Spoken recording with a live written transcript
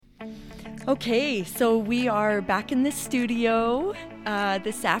Okay, so we are back in the studio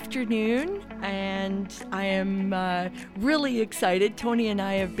this afternoon, and I am really excited. Tony and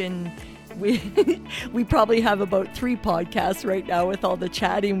I have been, we probably have about 3 podcasts right now with all the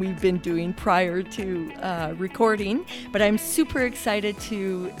chatting we've been doing prior to recording, but I'm super excited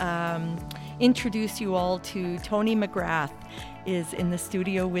to introduce you all to Tony McGrath. Is in the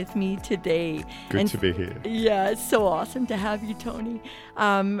studio with me today. Good to be here. Yeah, it's so awesome to have you, Tony.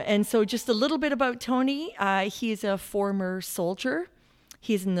 And so just a little bit about Tony. He's a former soldier.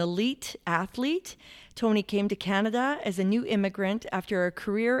 He's an elite athlete. Tony came to Canada as a new immigrant after a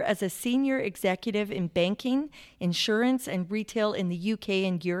career as a senior executive in banking, insurance, and retail in the UK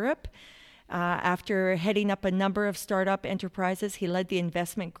and Europe. After heading up a number of startup enterprises, he led the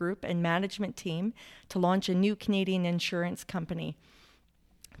investment group and management team to launch a new Canadian insurance company.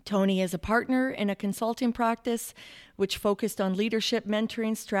 Tony is a partner in a consulting practice which focused on leadership,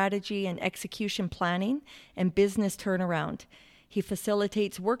 mentoring, strategy, and execution planning and business turnaround. He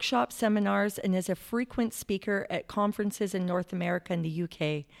facilitates workshops, seminars, and is a frequent speaker at conferences in North America and the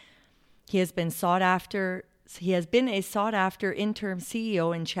UK. He has been a sought-after interim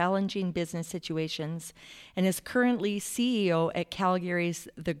CEO in challenging business situations and is currently CEO at Calgary's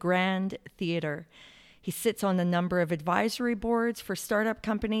The Grand Theatre. He sits on a number of advisory boards for startup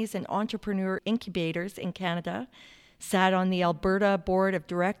companies and entrepreneur incubators in Canada, sat on the Alberta Board of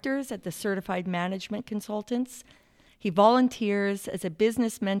Directors at the Certified Management Consultants. He volunteers as a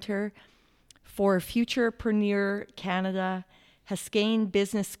business mentor for Futurepreneur Canada, Haskayne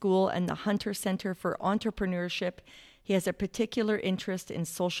Business School, and the Hunter Center for Entrepreneurship. He has a particular interest in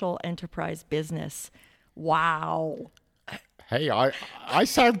social enterprise business. Wow. Hey, I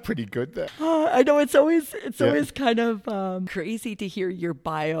sound pretty good there. I know it's always kind of crazy to hear your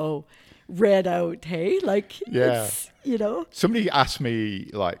bio read out, hey? It's, Somebody asked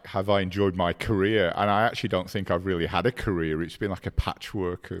me, have I enjoyed my career? And I actually don't think I've really had a career. It's been like a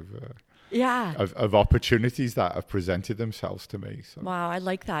patchwork of opportunities that have presented themselves to me. So. Wow, I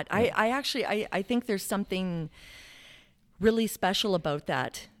like that. Yeah. I think there's something really special about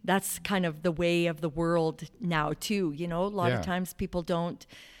that. That's kind of the way of the world now too. A lot of times people don't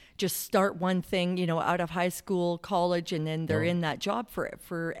just start one thing, out of high school, college, and then they're in that job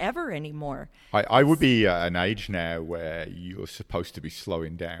forever anymore. I would be at an age now where you're supposed to be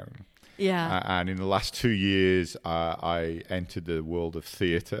slowing down. Yeah. And in the last 2 years, I entered the world of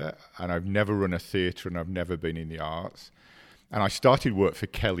theatre, and I've never run a theatre and I've never been in the arts. And I started work for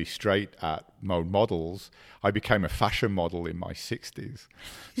Kelly Straight at Mode Models. I became a fashion model in my 60s.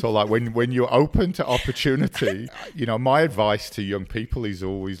 So when you're open to opportunity, my advice to young people is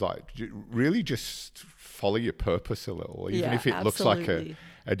always really just follow your purpose a little, even if it absolutely. looks like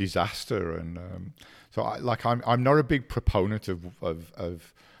a disaster. And I'm not a big proponent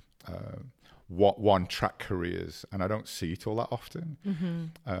of one-track careers, and I don't see it all that often.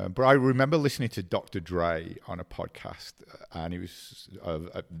 Mm-hmm. But I remember listening to Dr. Dre on a podcast, and he was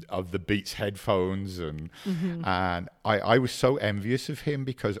of the Beats headphones, and I was so envious of him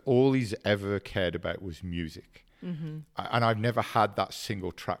because all he's ever cared about was music. Mm-hmm. And I've never had that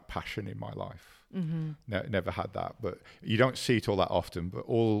single-track passion in my life. Mm-hmm. Never had that, but you don't see it all that often. But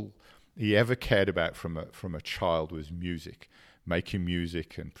all he ever cared about from a child was music. Making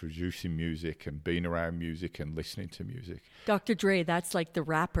music and producing music and being around music and listening to music. Dr. Dre, that's like the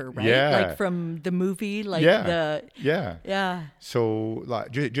rapper, right? Yeah. Like from the movie, Yeah. So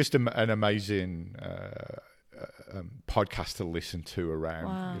just an amazing podcast to listen to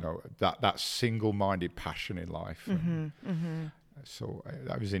around, that single-minded passion in life. So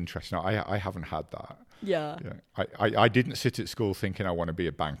that was interesting. I haven't had that. Yeah. I didn't sit at school thinking I want to be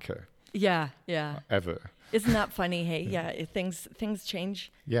a banker. Yeah. Ever. Isn't that funny? Hey, things change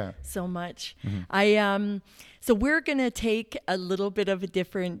so much. Mm-hmm. So we're going to take a little bit of a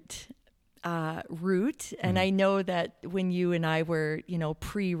different route. And I know that when you and I were,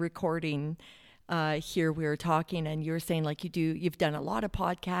 pre-recording here, we were talking and you were saying you've done a lot of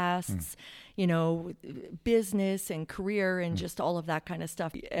podcasts, business and career and just all of that kind of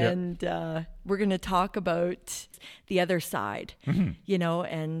stuff. And we're going to talk about the other side,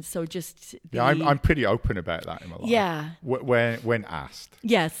 and so just... I'm pretty open about that in my life. Yeah. When asked.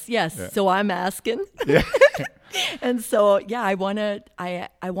 Yes. Yeah. So I'm asking. Yeah. And so, I want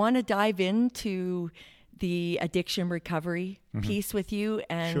to dive into the addiction recovery piece with you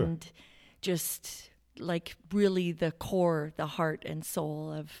and just really the core, the heart and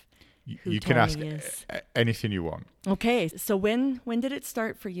soul of who you Tony can ask is. Anything you want. Okay. So when did it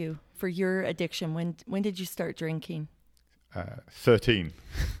start for you, for your addiction? When did you start drinking? 13.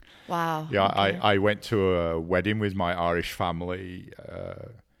 Wow. Yeah, okay. I went to a wedding with my Irish family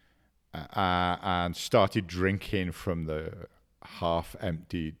and started drinking from the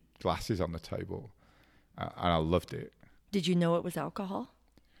half-empty glasses on the table, and I loved it. Did you know it was alcohol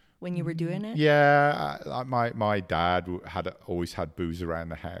when you were doing it? Yeah, my dad had always had booze around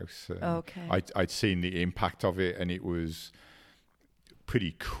the house. Okay. I'd seen the impact of it, and it was a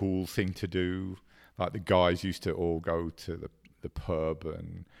pretty cool thing to do. Like the guys used to all go to the pub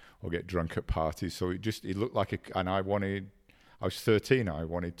or get drunk at parties. So it looked like and I was 13. I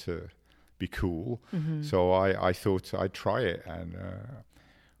wanted to be cool. Mm-hmm. So I thought I'd try it. And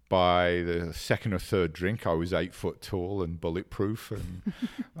by the second or third drink, I was 8 foot tall and bulletproof. And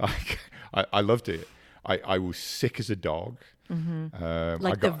I loved it. I was sick as a dog. Mm-hmm.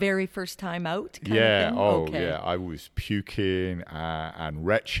 Like the very first time out kind of thing? Okay. Yeah. I was puking and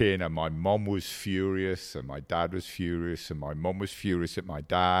retching, and my mom was furious, and my dad was furious, and my mom was furious at my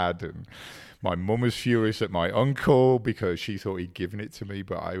dad, and my mum was furious at my uncle because she thought he'd given it to me.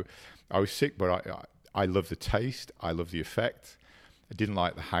 But I was sick, but I loved the taste. I loved the effect. I didn't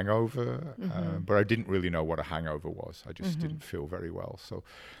like the hangover, but I didn't really know what a hangover was. I just didn't feel very well. So,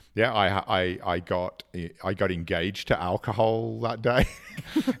 yeah, I got engaged to alcohol that day.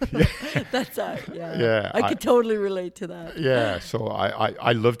 That's yeah. I could totally relate to that. Yeah, so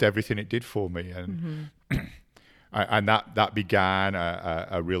I loved everything it did for me, and and that began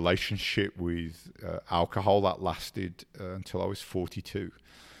a relationship with alcohol that lasted until I was 42.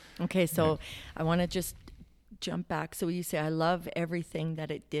 Okay, so I want to just jump back. So you say, I love everything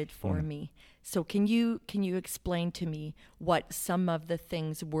that it did for me. So can you explain to me what some of the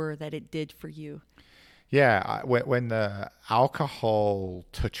things were that it did for you? Yeah, when the alcohol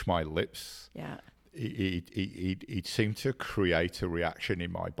touched my lips, it seemed to create a reaction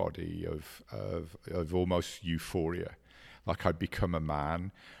in my body of almost euphoria, like I'd become a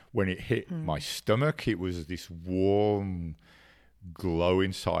man. When it hit my stomach, it was this warm glow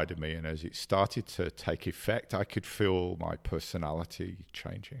inside of me, and as it started to take effect, I could feel my personality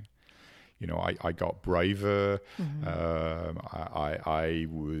changing. You know, I got braver. I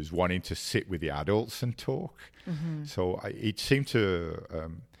was wanting to sit with the adults and talk. So it seemed to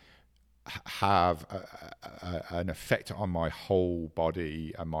have an effect on my whole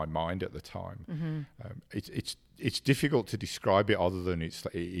body and my mind at the time. It's difficult to describe it other than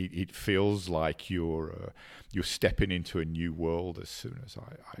it feels like you're stepping into a new world as soon as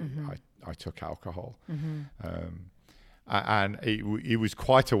I took alcohol. And it was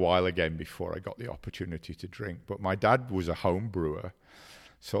quite a while again before I got the opportunity to drink. But my dad was a home brewer,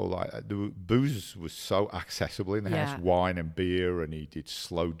 so like the booze was so accessible in the house, wine and beer, and he did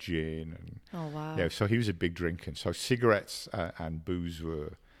sloe gin. And, oh wow! Yeah, so he was a big drinker. And so cigarettes and booze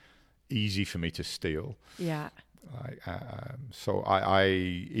were easy for me to steal. Yeah. So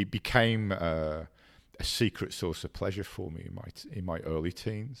it became a secret source of pleasure for me in my early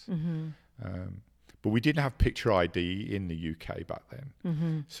teens. But we didn't have picture ID in the UK back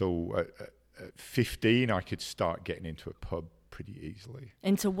then. So at 15, I could start getting into a pub pretty easily.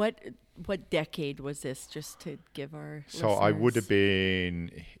 And so what decade was this, just to give our So listeners? I would have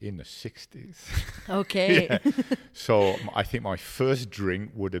been in the 60s. Okay. Yeah. So I think my first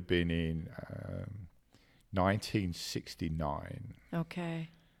drink would have been in 1969. Okay.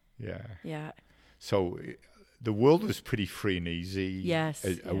 Yeah. Yeah. So the world was pretty free and easy. Yes.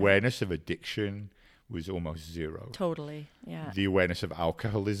 Awareness of addiction was almost zero. Totally. Yeah. The awareness of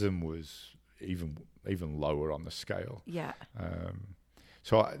alcoholism was even lower on the scale. Yeah.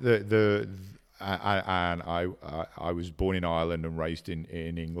 So I was born in Ireland and raised in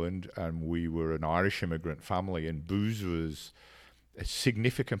England, and we were an Irish immigrant family, and booze was a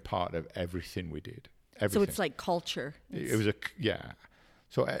significant part of everything we did. Everything. So it's like culture. It was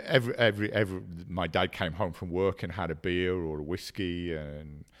So every my dad came home from work and had a beer or a whiskey,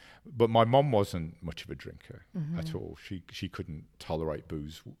 but my mom wasn't much of a drinker at all. She couldn't tolerate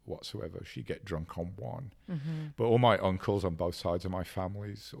booze whatsoever. She'd get drunk on one. But all my uncles on both sides of my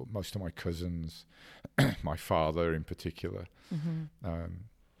families, most of my cousins, my father in particular.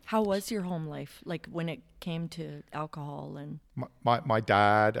 How was your home life, like when it came to alcohol? And my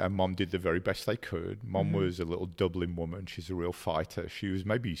dad and mom did the very best they could. Mom was a little Dublin woman. She's a real fighter. She was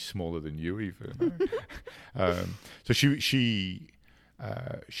maybe smaller than you even. So she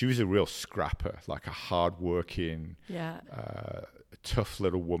was a real scrapper, like a hard-working, tough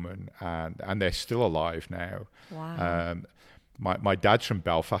little woman, and they're still alive now. Wow. My dad's from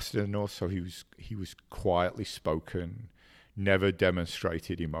Belfast in the north, so he was quietly spoken. Never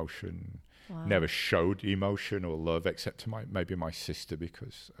demonstrated emotion, never showed emotion or love, except to maybe my sister,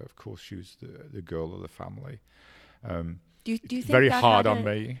 because of course she was the girl of the family. Do you think very hard on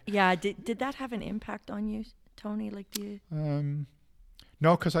me? Yeah. Did that have an impact on you, Tony? Like, do you?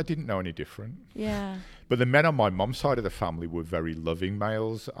 No, because I didn't know any different. Yeah. But the men on my mum's side of the family were very loving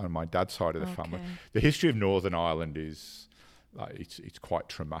males. On my dad's side of the family, the history of Northern Ireland is like it's quite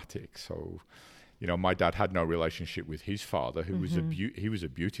traumatic. So, you know, my dad had no relationship with his father, who was he was a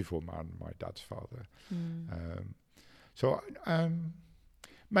beautiful man. My dad's father.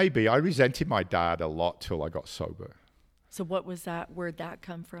 Maybe I resented my dad a lot till I got sober. So what was that? Where'd that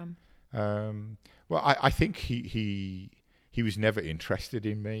come from? Well, I think he was never interested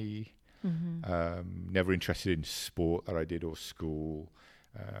in me. Never interested in sport that I did or school.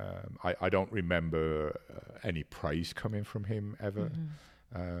 I don't remember any praise coming from him ever.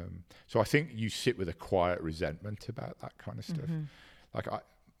 So I think you sit with a quiet resentment about that kind of stuff. Like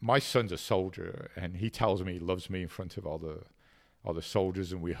my son's a soldier, and he tells me he loves me in front of other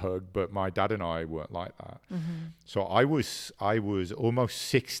soldiers, and we hug. But my dad and I weren't like that. So I was almost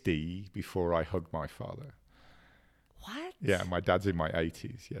 60 before I hugged my father. What? Yeah, my dad's in my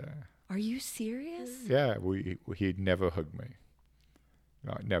 80s. Yeah. Are you serious? Yeah, he'd never hugged me.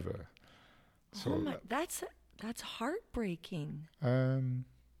 No, never. So oh my, that's heartbreaking.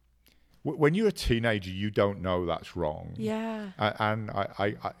 When you're a teenager, you don't know that's wrong. Yeah. And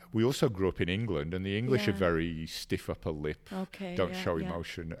we also grew up in England, and the English are very stiff upper lip. Okay. Don't show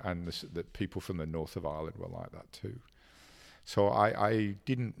emotion, and the people from the north of Ireland were like that too. So I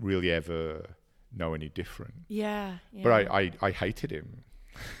didn't really ever know any different. Yeah. But I hated him.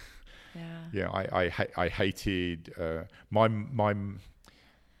 Yeah. I hated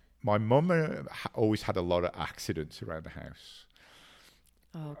my mum always had a lot of accidents around the house.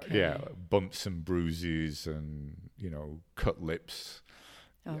 Okay. Yeah, bumps and bruises and, you know, cut lips.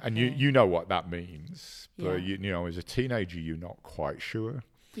 Okay. And you know what that means. But, you know, as a teenager, you're not quite sure.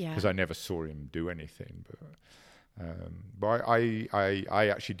 Yeah. Because I never saw him do anything. But I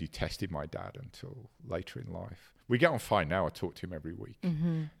actually detested my dad until later in life. We get on fine now. I talk to him every week.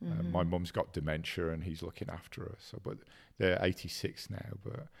 My mum's got dementia and he's looking after her. So, but they're 86 now.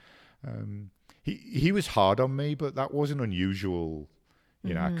 But he was hard on me, but that wasn't unusual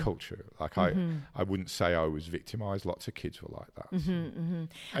in our culture. Like I wouldn't say I was victimized. Lots of kids were like that.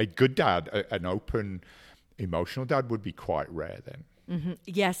 A good dad, an open, emotional dad would be quite rare then.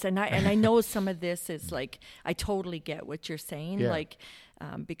 Yes, and I know some of this is like, I totally get what you're saying, like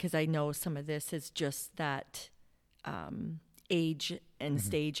because I know some of this is just that age and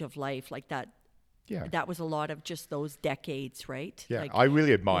stage of life, like that. Yeah, that was a lot of just those decades, right? Yeah, like, I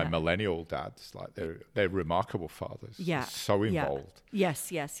really admire millennial dads. Like they're remarkable fathers. Yeah, they're so involved. Yes.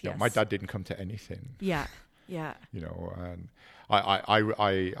 Yeah, my dad didn't come to anything. Yeah. You know, and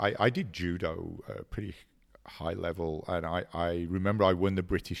I did judo pretty high level, and I remember I won the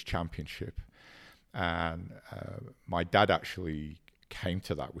British Championship, and my dad actually came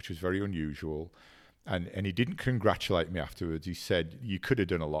to that, which was very unusual, and he didn't congratulate me afterwards. He said, "You could have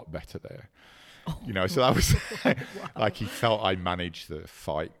done a lot better there." You know, so that was like he felt I managed the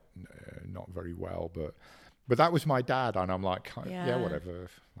fight not very well, but that was my dad, and I'm like, yeah whatever.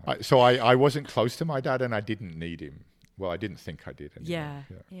 So I wasn't close to my dad, and I didn't need him. Well, I didn't think I did. Anyway.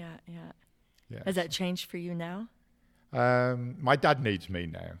 Yeah. Has that changed for you now? My dad needs me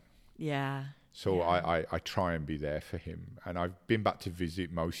now. Yeah. So I try and be there for him, and I've been back to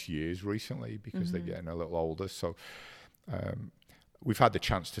visit most years recently because they're getting a little older. So we've had the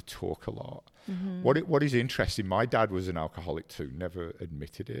chance to talk a lot. What is interesting, my dad was an alcoholic too, never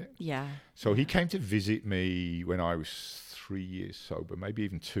admitted it. Yeah. So he came to visit me when I was 3 years sober, maybe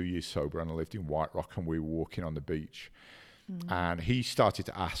even 2 years sober, and I lived in White Rock, and we were walking on the beach. And he started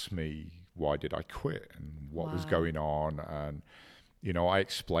to ask me, why did I quit and what was going on? And, you know, I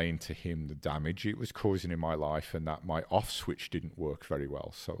explained to him the damage it was causing in my life and that my off switch didn't work very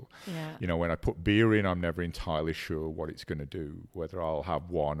well. So, you know, when I put beer in, I'm never entirely sure what it's going to do, whether I'll have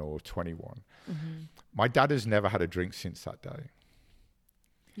 1 or 21. My dad has never had a drink since that day.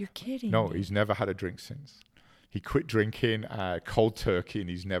 You're kidding No, me. he's never had a drink since. He quit drinking cold turkey, and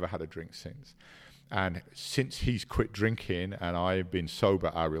he's never had a drink since. And since he's quit drinking and I've been sober,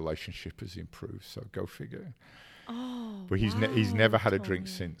 our relationship has improved. So go figure. Oh, but he's never had a drink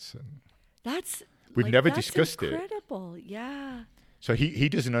since. And we've never discussed it. Incredible, yeah. So he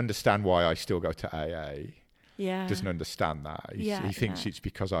doesn't understand why I still go to AA. Yeah. Doesn't understand that. He thinks it's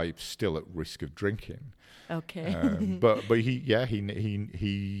because I'm still at risk of drinking. Okay. But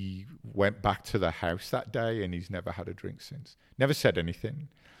he went back to the house that day, and he's never had a drink since. Never said anything.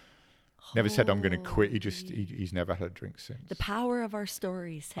 Never said I'm going to quit. He's never had a drink since. The power of our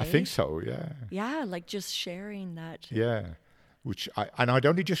stories. Hey? I think so. Yeah. Yeah, like just sharing that. Yeah, I'd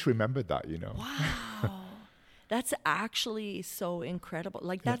only just remembered that. You know. Wow. That's actually so incredible.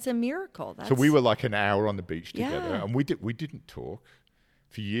 Like that's a miracle. So we were like an hour on the beach together, and we didn't talk.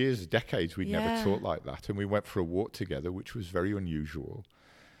 for years, decades, we'd never talked like that. And we went for a walk together, which was very unusual.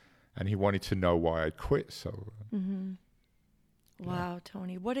 And he wanted to know why I'd quit. So, wow,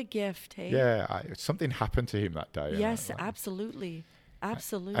 Tony, what a gift, hey? Yeah, something happened to him that day. Yes, absolutely.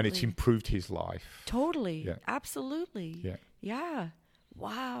 Absolutely. And it's improved his life. Totally. Yeah. Absolutely. Yeah. Yeah.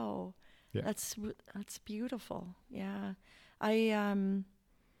 Wow. Yeah. That's beautiful. Yeah.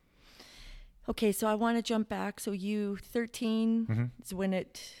 Okay, so I want to jump back. So you 13 is when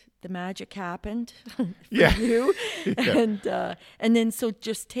the magic happened for you. And then so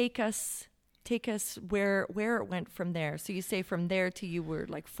just take us where it went from there. So you say from there to you were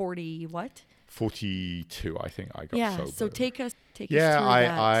like 40 what? 42, I think I got sober. Yeah, so take us through that.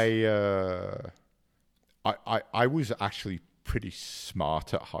 I was actually pretty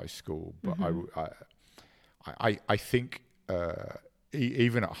smart at high school, but I think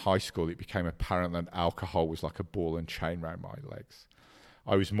even at high school it became apparent that alcohol was like a ball and chain around my legs.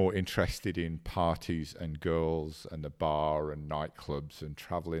 I was more interested in parties and girls and the bar and nightclubs and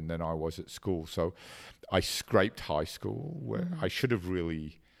traveling than I was at school. So I scraped high school where I should have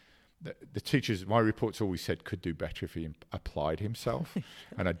really... The teachers, my reports always said, could do better if he applied himself,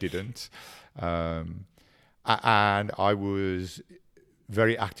 and I didn't. And I was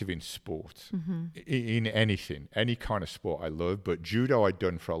very active in sport, in anything, any kind of sport I loved. But judo I'd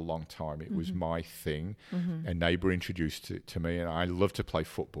done for a long time. It was my thing. A neighbor introduced it to me, and I love to play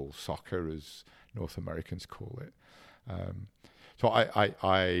football, soccer, as North Americans call it. So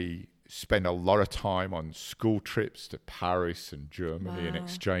I spent a lot of time on school trips to Paris and Germany and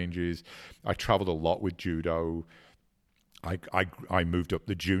exchanges. I traveled a lot with judo. I moved up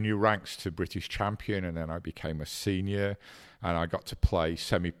the junior ranks to British champion, and then I became a senior, and I got to play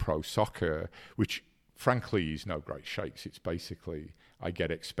semi-pro soccer, which frankly is no great shakes. It's basically I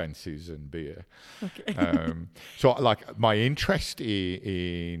get expenses and beer. Okay. So like my interest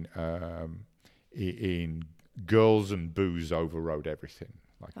in girls and booze overrode everything.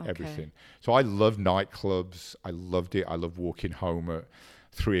 Everything. So I loved nightclubs. I loved it. I loved walking home at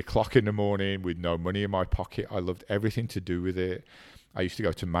 3:00 in the morning with no money in my pocket. I loved everything to do with it. I used to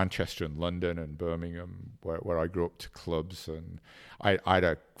go to Manchester and London and Birmingham, where I grew up, to clubs, and I had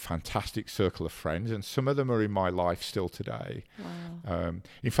a fantastic circle of friends, and some of them are in my life still today. Wow.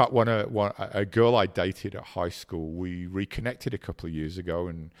 In fact, a girl I dated at high school, we reconnected a couple of years ago,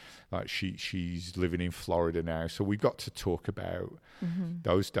 and she's living in Florida now, so we got to talk about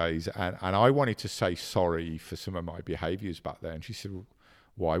those days, and I wanted to say sorry for some of my behaviours back then. She said,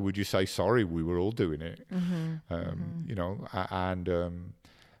 why would you say sorry? We were all doing it. You know, and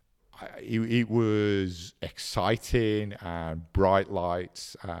it was exciting and bright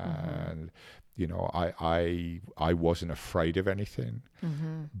lights, and you know, I wasn't afraid of anything.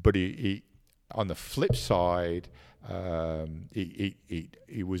 But it on the flip side,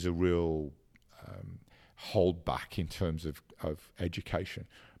 it was a real hold back in terms of education.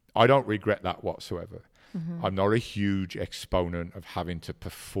 I don't regret that whatsoever. I'm not a huge exponent of having to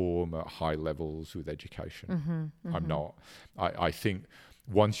perform at high levels with education. I'm not. I think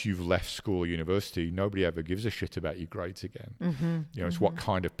once you've left school or university, nobody ever gives a shit about your grades again. You know, it's what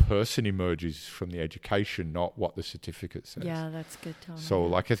kind of person emerges from the education, not what the certificate says. Yeah, that's good, Tom. So,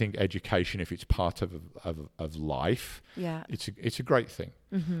 like, I think education, if it's part of life, it's a great thing.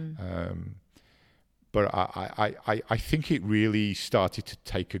 But I think it really started to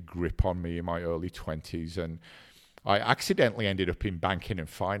take a grip on me in my early 20s, and I accidentally ended up in banking and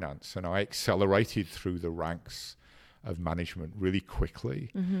finance, and I accelerated through the ranks of management really quickly.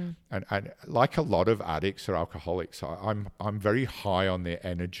 And like a lot of addicts or alcoholics, I'm very high on the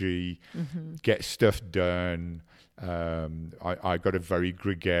energy, get stuff done. I got a very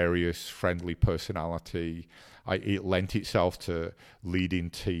gregarious, friendly personality. It lent itself to leading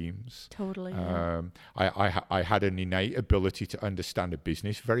teams. Totally. I had an innate ability to understand a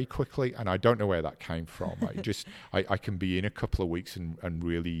business very quickly, and I don't know where that came from. I can be in a couple of weeks and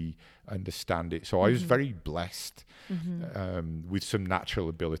really understand it. So I was very blessed with some natural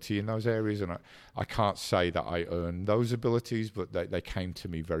ability in those areas, and I can't say that I earned those abilities, but they came to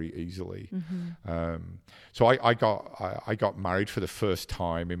me very easily. So I got married for the first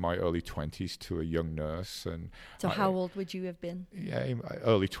time in my early 20s to a young nurse. And so how old would you have been? Yeah, in my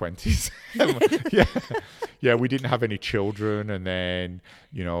early 20s. Yeah, we didn't have any children, and then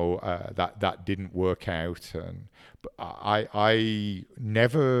that didn't work out, and but I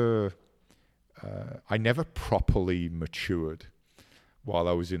never properly matured while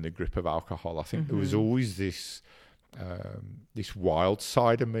I was in the grip of alcohol. I think there was always this wild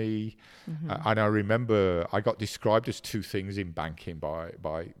side of me, and I remember I got described as two things in banking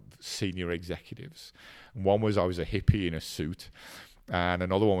by senior executives. And one was I was a hippie in a suit, And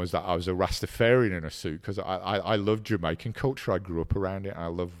another one was that I was a Rastafarian in a suit because I love Jamaican culture. I grew up around it. I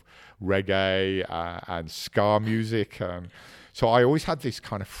love reggae and ska music. So I always had this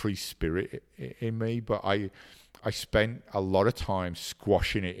kind of free spirit in me, but I spent a lot of time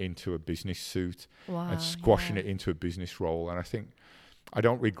squashing it into a business suit and squashing it into a business role. And I think I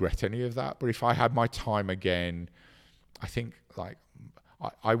don't regret any of that. But if I had my time again, I think like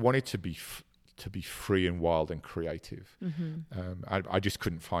I wanted to be free and wild and creative. I just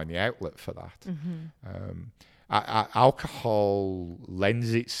couldn't find the outlet for that. Alcohol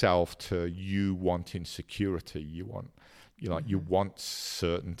lends itself to you wanting security. You want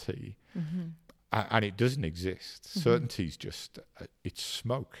certainty, and it doesn't exist. Certainty is just it's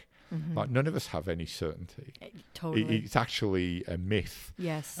smoke. Like none of us have any certainty. Totally, it's actually a myth.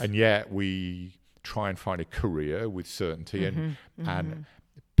 Yes, and yet we try and find a career with certainty and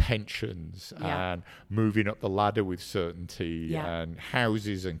pensions and moving up the ladder with certainty and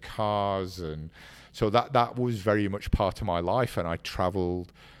houses and cars, and so that was very much part of my life. And I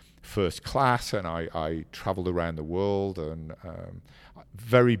traveled first class, and I traveled around the world, and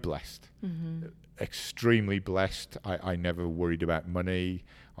very blessed, extremely blessed. I never worried about money.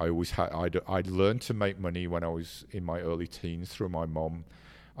 I always had. I'd learned to make money when I was in my early teens through my mom.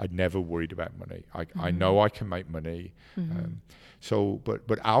 I'd never worried about money. I know I can make money.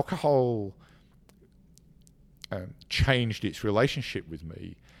 But alcohol changed its relationship with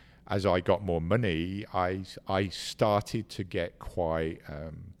me. As I got more money, I started to get quite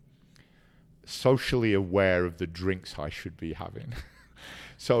socially aware of the drinks I should be having.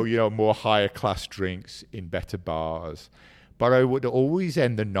 So, more higher class drinks in better bars. But I would always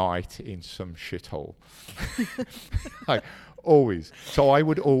end the night in some shithole. Always. So I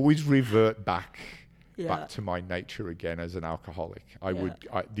would always revert back to my nature again as an alcoholic.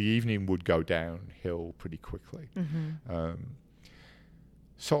 The evening would go downhill pretty quickly.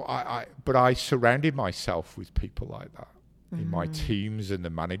 But I surrounded myself with people like that. In my teams, and the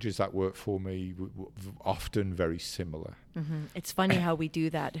managers that work for me were often very similar. It's funny how we do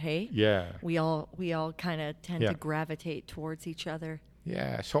that, hey? Yeah. We all kind of tend to gravitate towards each other.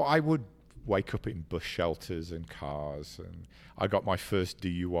 Yeah. So I would wake up in bus shelters and cars, and I got my first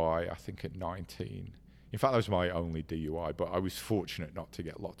DUI, I think, at 19. In fact, that was my only DUI, but I was fortunate not to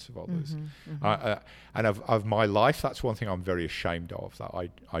get lots of others. And of my life, that's one thing I'm very ashamed of, that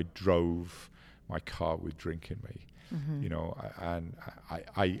I drove my car with drink in me. And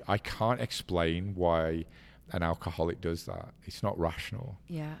I can't explain why an alcoholic does that. It's not rational.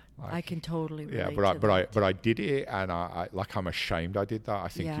 Yeah, I can totally relate. Yeah, but I did it, and I'm ashamed I did that. I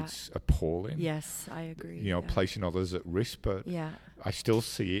think it's appalling. Yes, I agree. Placing others at risk, but I still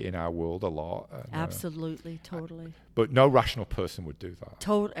see it in our world a lot. And, absolutely, totally. But no rational person would do that.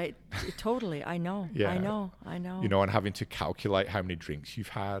 Totally, I know. Yeah. I know. And having to calculate how many drinks you've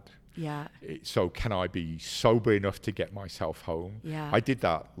had. Yeah. So can I be sober enough to get myself home? Yeah. I did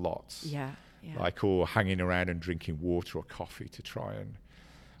that lots. Yeah. Or hanging around and drinking water or coffee to try and,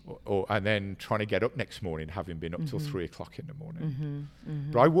 and then trying to get up next morning, having been up till 3 o'clock in the morning.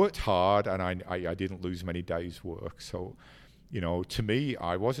 But I worked hard, and I didn't lose many days' work. So, to me,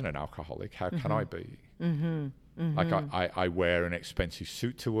 I wasn't an alcoholic. How can I be? Like I wear an expensive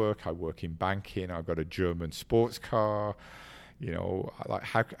suit to work. I work in banking. I've got a German sports car. Like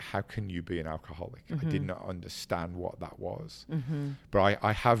how can you be an alcoholic? I did not understand what that was. But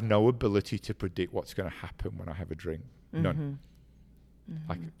I have no ability to predict what's going to happen when I have a drink. None.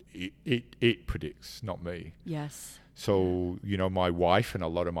 Like it predicts, not me. Yes. So my wife and a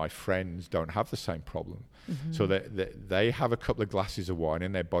lot of my friends don't have the same problem. So they have a couple of glasses of wine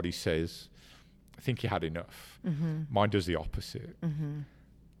and their body says, "I think you had enough." Mine does the opposite.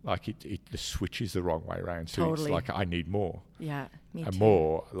 Like the switch is the wrong way around. So totally. It's like I need more. Yeah, me and too.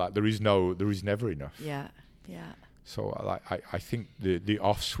 More. Like there is never enough. Yeah. So I think the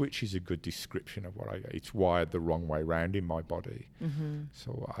off switch is a good description of it's wired the wrong way around in my body.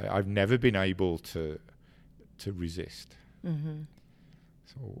 So I've never been able to resist.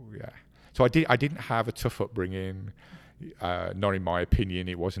 So yeah. So I didn't have a tough upbringing. Not in my opinion.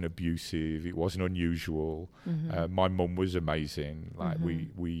 It wasn't abusive. It wasn't unusual. My mum was amazing. Like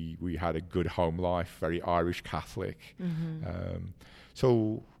we had a good home life, very Irish Catholic.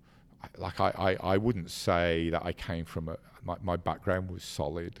 So like I wouldn't say that I came from my background was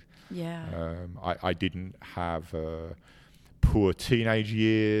solid. Yeah. I didn't have poor teenage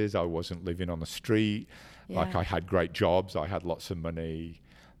years. I wasn't living on the street. Yeah. Like I had great jobs. I had lots of money.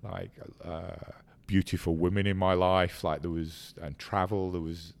 Like beautiful women in my life. Like there was and travel. There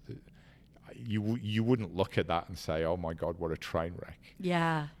was. You wouldn't look at that and say, "Oh my God, what a train wreck."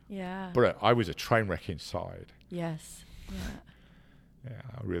 Yeah. But I was a train wreck inside. Yes. Yeah. Yeah,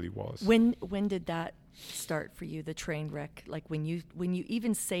 I really was. When did that start for you, the train wreck? Like when you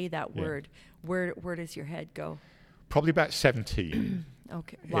even say that word, where does your head go? Probably about 17.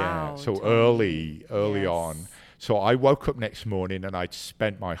 Okay. Wow. Yeah. So Tony. early Yes. on. So I woke up next morning and I'd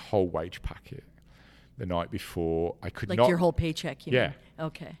spent my whole wage packet the night before. I could Like not. your whole paycheck, you Yeah. mean?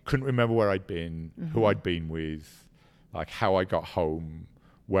 Okay. Couldn't remember where I'd been, who I'd been with, like how I got home,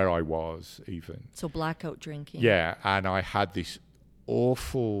 where I was even. So blackout drinking. Yeah. And I had this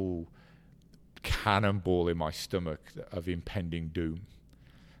awful cannonball in my stomach of impending doom.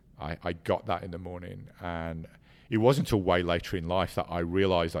 I got that in the morning, and it wasn't until way later in life that I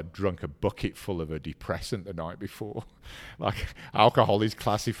realized I'd drunk a bucket full of a depressant the night before. Like, alcohol is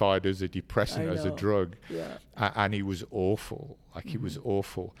classified as a depressant, as a drug. Yeah. And it was awful. Like, it was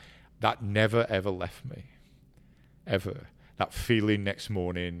awful. That never, ever left me. Ever. That feeling next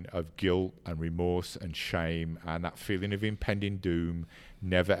morning of guilt and remorse and shame, and that feeling of impending doom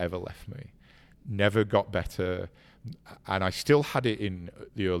never, ever left me. Never got better. And I still had it in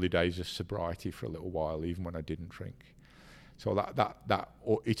the early days of sobriety for a little while, even when I didn't drink. So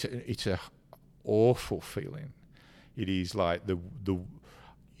it's a awful feeling. It is like the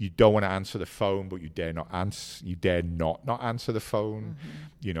you don't want to answer the phone, but you dare not answer the phone.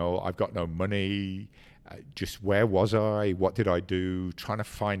 You know, I've got no money. Just where was I? What did I do? Trying to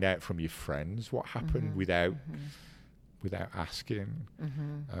find out from your friends what happened without asking,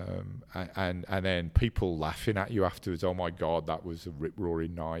 and then people laughing at you afterwards. Oh my God, that was a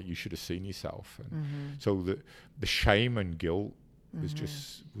rip-roaring night. You should have seen yourself. And so the shame and guilt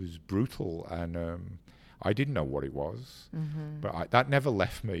was brutal, and I didn't know what it was, but that never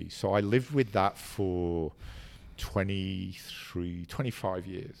left me. So I lived with that for 25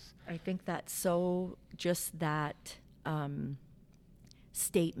 years. I think that's so, just that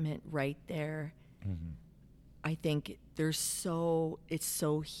statement right there. I think it's so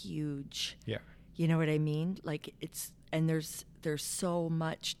huge. Yeah. You know what I mean? Like there's so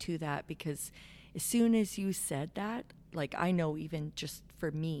much to that, because as soon as you said that, like, I know even just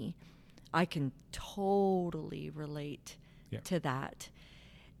for me, I can totally relate to that.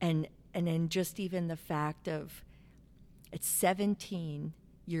 And then just even the fact of at 17,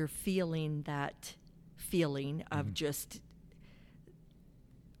 you're feeling that feeling of just.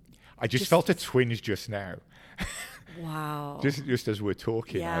 I just felt a twinge just now. Wow. Just as we're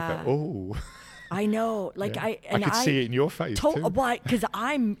talking, I thought, oh. I know. Like, I could see it in your face too. Why? Because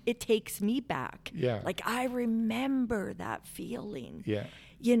it takes me back. Yeah. Like, I remember that feeling. Yeah.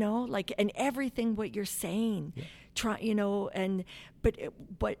 You know, like, and everything what you're saying. Yeah. You know, and but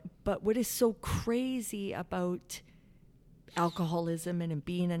what is so crazy about alcoholism and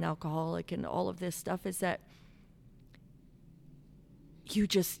being an alcoholic and all of this stuff is that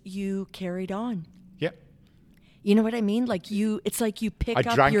you carried on. Yeah. You know what I mean? Like, it's like you pick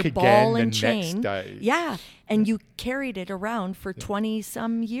up drank your again ball and the chain. next day. Yeah. And you carried it around for 20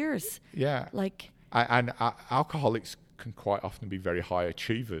 some years. Yeah. Like, and alcoholics can quite often be very high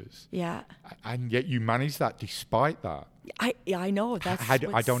achievers. yeah. And yet you manage that despite that. I know. That's I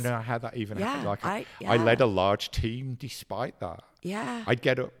don't know how that even happened. Like, I led a large team despite that. Yeah. I'd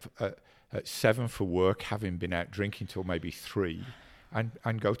get up at 7 for work, having been out drinking till maybe 3,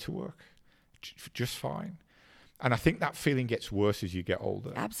 and go to work just fine. And I think that feeling gets worse as you get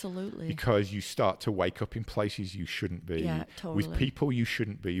older. Absolutely. Because you start to wake up in places you shouldn't be, totally. with people you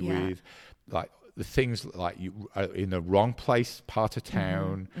shouldn't be with, like the things like you are in the wrong place, part of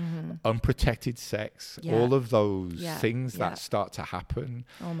town, unprotected sex, all of those things that start to happen.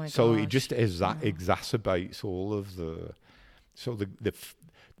 Oh my gosh. So it just exacerbates all of the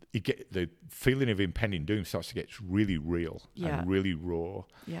feeling of impending doom starts to get really real and really raw.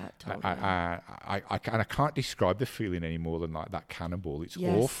 Yeah, totally. I can't describe the feeling any more than like that cannonball. It's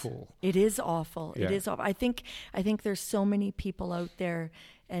awful. It is awful. Yeah. It is awful. I think there's so many people out there,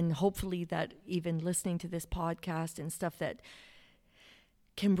 and hopefully that even listening to this podcast and stuff that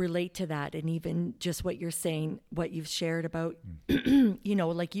can relate to that, and even just what you're saying, what you've shared about, you know,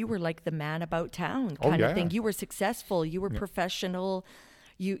 like you were like the man about town kind of thing. You were successful. You were professional.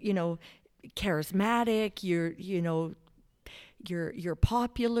 You know, charismatic. You're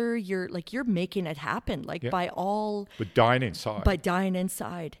popular. You're making it happen. Like but dying inside. By dying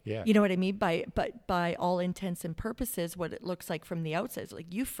inside. Yeah. You know what I mean? By all intents and purposes, what it looks like from the outside is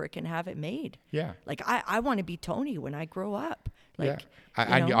like you freaking have it made. Yeah. Like I want to be Tony when I grow up. Like,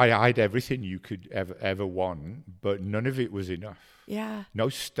 and I had everything you could ever want, but none of it was enough. Yeah. No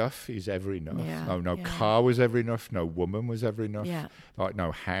stuff is ever enough. Yeah. No car was ever enough. No woman was ever enough. Yeah. Like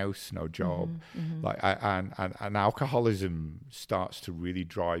no house, no job. Like and alcoholism starts to really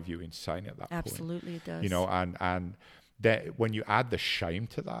drive you insane at that point. Absolutely, it does. You know, and that when you add the shame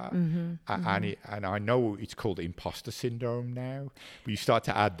to that, and I know it's called imposter syndrome now, but you start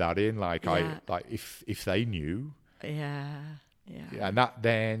to add that in, like if they knew, and that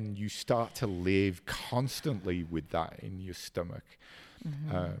then you start to live constantly with that in your stomach.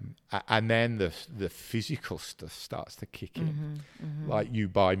 And then the physical stuff starts to kick in. Like you,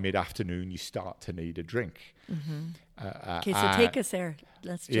 by mid-afternoon, you start to need a drink. Okay, so take us there.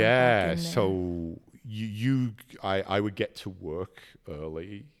 Let's jump back in there. So I would get to work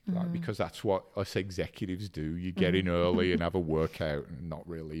early, like, because that's what us executives do. You get in early and have a workout, and not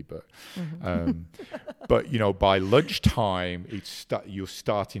really, but but by lunchtime, you're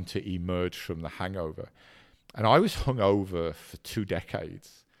starting to emerge from the hangover. And I was hungover for 2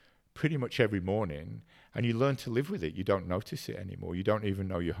 decades, pretty much every morning, and you learn to live with it. You don't notice it anymore. You don't even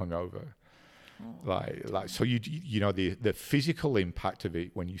know you're hungover. So the physical impact of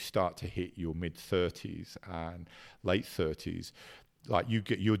it when you start to hit your mid-30s and late 30s, like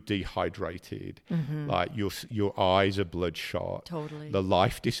you're dehydrated, like your eyes are bloodshot. Totally. The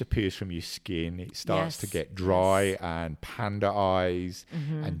life disappears from your skin. It starts to get dry and panda eyes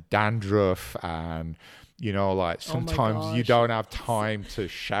and dandruff and sometimes you don't have time to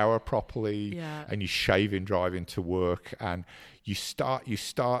shower properly, and you're shaving driving to work, and you start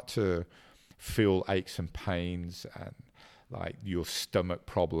to feel aches and pains and like your stomach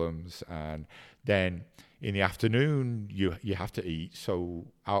problems, and then in the afternoon you have to eat. So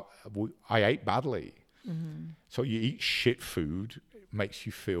I ate badly. So you eat shit food, it makes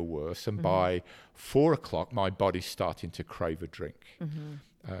you feel worse, and by 4 o'clock my body's starting to crave a drink.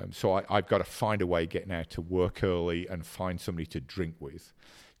 So I've got to find a way getting out to work early and find somebody to drink with,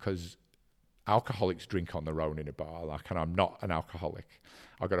 because alcoholics drink on their own in a bar, and I'm not an alcoholic.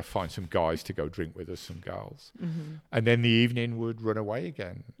 I've got to find some guys to go drink with us, some girls. And then the evening would run away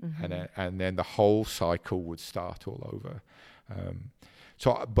again, and then the whole cycle would start all over.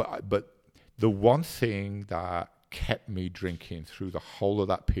 But the one thing that kept me drinking through the whole of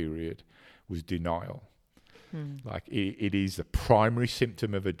that period was denial. Like it is the primary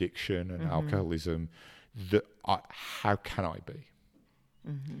symptom of addiction and alcoholism. How can I be?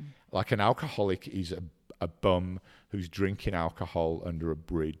 Like an alcoholic is a bum who's drinking alcohol under a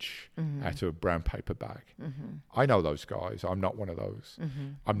bridge out of a brown paper bag. I know those guys. I'm not one of those.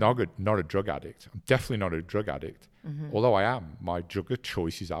 I'm not a drug addict. I'm definitely not a drug addict. Although I am. My drug of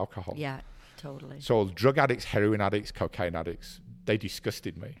choice is alcohol. Yeah, totally. So drug addicts, heroin addicts, cocaine addicts, they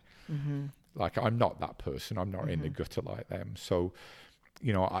disgusted me. Like, I'm not that person. I'm not in the gutter like them. So,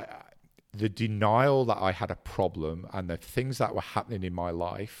 the denial that I had a problem and the things that were happening in my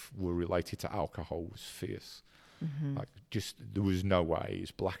life were related to alcohol was fierce. Like, just, there was no way.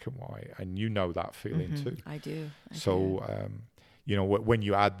 It's black and white. And you know that feeling too. I do. When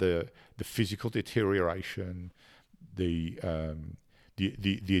you add the physical deterioration, the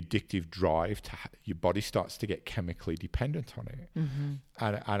addictive drive, your body starts to get chemically dependent on it.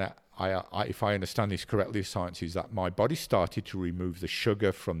 And I, if I understand this correctly, science is that my body started to remove the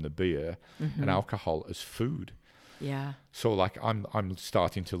sugar from the beer and alcohol as food. Yeah. So like I'm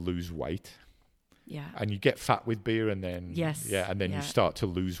starting to lose weight. Yeah. And you get fat with beer, and then you start to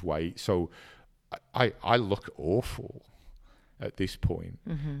lose weight. So I look awful at this point.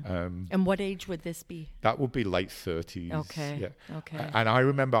 And what age would this be? That would be late 30s. Okay. Yeah. Okay. And I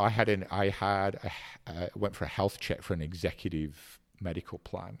remember I went for a health check for an executive medical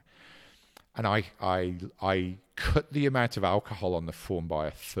plan, and I cut the amount of alcohol on the form by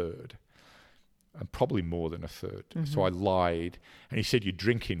a third, and probably more than a third. So I lied, and he said, "You're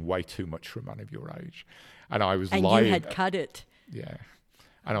drinking way too much for a man of your age," and I was lying. And you had cut it. Yeah.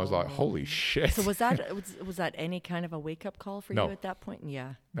 And I was like, "Holy shit!" So was that any kind of a wake up call for you at that point?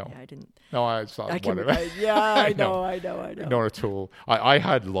 Yeah. No. Yeah, I didn't. No, it's like whatever. I know. Not at all. I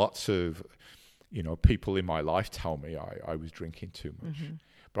had lots of, people in my life tell me I was drinking too much,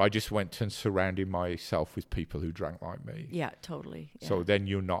 but I just went and surrounded myself with people who drank like me. Yeah, totally. Yeah. So then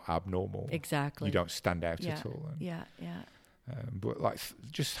you're not abnormal. Exactly. You don't stand out at all. Yeah. But like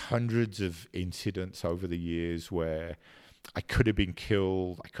just hundreds of incidents over the years where I could have been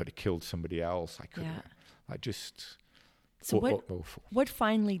killed. I could have killed somebody else. I could. Yeah. I just. So what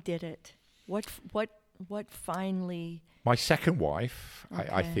finally did it? What finally? My second wife. Okay.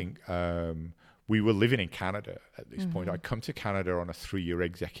 I think we were living in Canada at this point. I'd come to Canada on a 3-year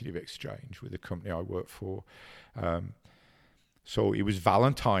executive exchange with the company I worked for. So it was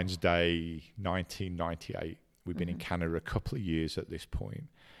Valentine's Day, 1998. We've been in Canada a couple of years at this point.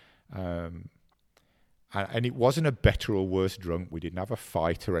 And it wasn't a better or worse drunk. We didn't have a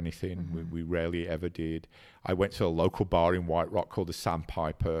fight or anything. We rarely ever did. I went to a local bar in White Rock called the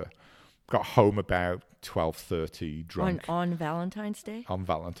Sandpiper, got home about 12:30 drunk On Valentine's Day? on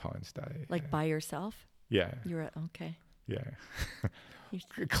Valentine's Day. Like by yourself? Yeah. You were okay. Yeah.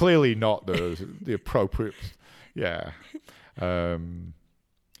 Clearly not the appropriate. Yeah. I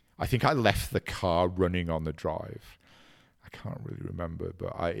think I left the car running on the drive. I can't really remember,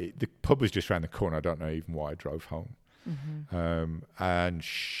 but the pub was just around the corner. I don't know even why I drove home. And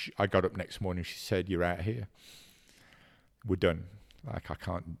I got up next morning. She said, "You're out here. We're done. Like I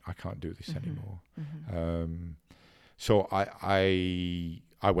can't do this anymore." So I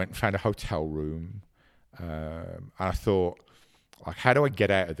went and found a hotel room, and I thought, like, how do I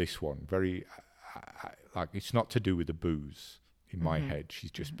get out of this one? Like, it's not to do with the booze in my head.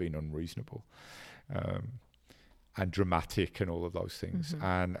 She's just been unreasonable, and dramatic and all of those things.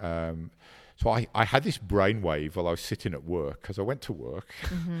 And so I had this brainwave while I was sitting at work, because I went to work.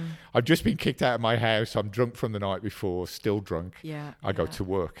 I've just been kicked out of my house. I'm drunk from the night before, still drunk. I go to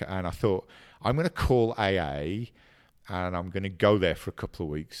work, and I thought, I'm going to call AA, and I'm going to go there for a couple of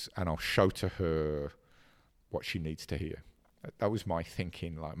weeks, and I'll show to her what she needs to hear. That was my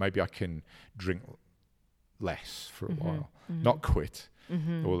thinking. Like, maybe I can drink less for a while, not quit.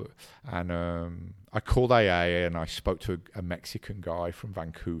 And I called AA, and I spoke to a Mexican guy from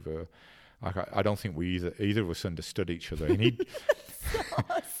Vancouver. I don't think either of us understood each other. And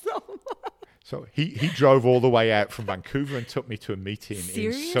so he drove all the way out from Vancouver and took me to a meeting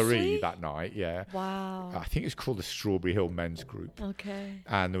in Surrey that night. Yeah. Wow. I think it's called the Strawberry Hill Men's Group. Okay.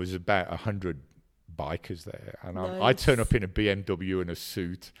 And there was about 100 bikers there, and Nice. I turn up in a BMW and a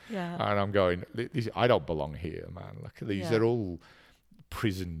suit, Yeah. and I'm going, I don't belong here, man. Look at these; Yeah. they're all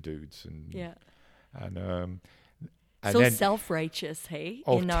prison dudes, and Yeah. and So then, self-righteous, hey?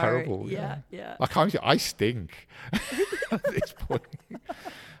 oh, in terrible! Yeah. Like I stink at this point.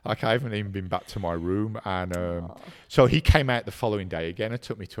 Like, I haven't even been back to my room, and so he came out the following day again and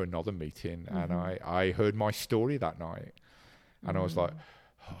took me to another meeting, and I heard my story that night, and I was like.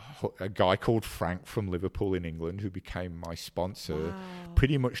 A guy called Frank from Liverpool in England, who became my sponsor,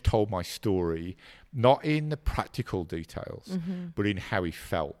 pretty much told my story, not in the practical details, but in how he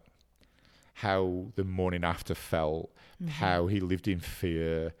felt, how the morning after felt, how he lived in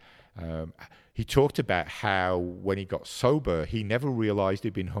fear. He talked about how when he got sober, he never realized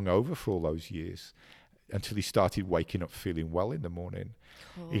he'd been hungover for all those years until he started waking up feeling well in the morning.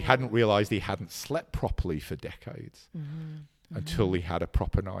 He hadn't realized he hadn't slept properly for decades. Until he had a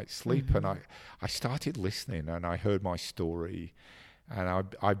proper night's sleep. And I started listening, and I heard my story, and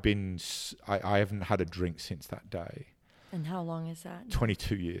I haven't had a drink since that day. And how long is that?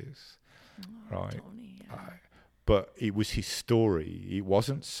 22 years. Right. Tony, yeah. But it was his story. It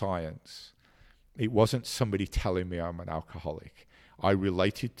wasn't science. It wasn't somebody telling me I'm an alcoholic. I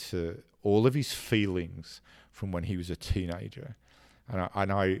related to all of his feelings from when he was a teenager.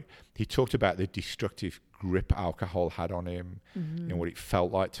 And he talked about the destructive grip alcohol had on him, you know, what it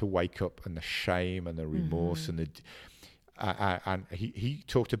felt like to wake up, and the shame and the remorse and he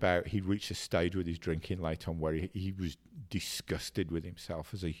talked about he reached a stage with his drinking later on where he was disgusted with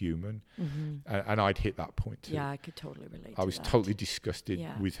himself as a human, and I'd hit that point too. Yeah, I could totally relate. I was that. totally disgusted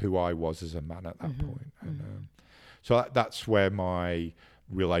with who I was as a man at that point. And, so that's where my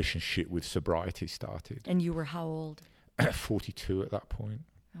relationship with sobriety started. And you were how old? 42 at that point.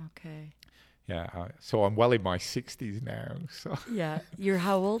 Okay. Yeah, so I'm well in my 60s now. So Yeah, you're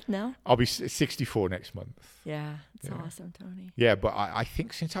how old now? I'll be 64 next month. Yeah, it's awesome, Tony. Yeah, but I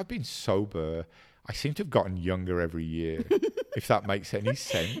think since I've been sober, I seem to have gotten younger every year, if that makes any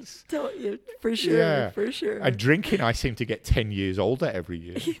sense. For sure, Yeah. for sure. And drinking, I seem to get 10 years older every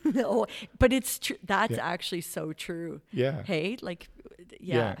year. No, but it's true. That's actually so true. Yeah. Hey, like,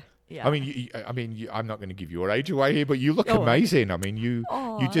 yeah. I mean, I'm not going to give your age away here, but you look amazing. I mean, you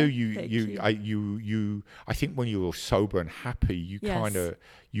do. I think when you're sober and happy, you kind of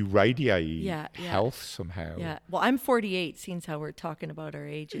radiate health somehow. Yeah. Well, I'm 48. Seems how we're talking about our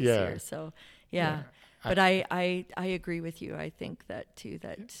ages here. So, yeah. But I agree with you. I think that too.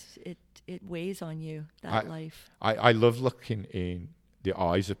 That it weighs on you, that life. I love looking in the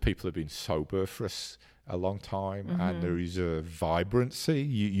eyes of people who've been sober for a long time, and there is a vibrancy.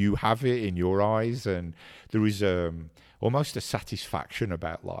 You have it in your eyes, and there is almost a satisfaction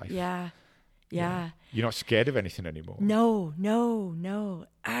about life. Yeah. You're not scared of anything anymore. No.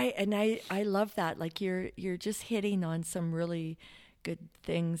 I love that. Like you're just hitting on some really good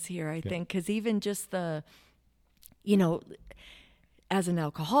things here, I think, because even just the, as an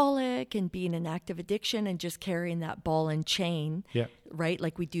alcoholic and being an active addiction and just carrying that ball and chain, right?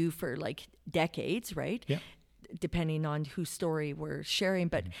 Like we do for like decades, right? Yeah. Depending on whose story we're sharing.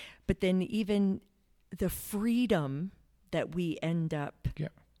 But then even the freedom that we end up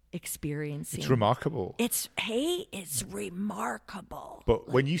experiencing. It's remarkable. It's remarkable. But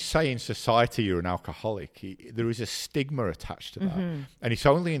when you say in society you're an alcoholic, there is a stigma attached to that. And it's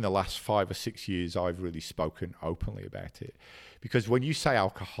only in the last 5 or 6 years I've really spoken openly about it. Because when you say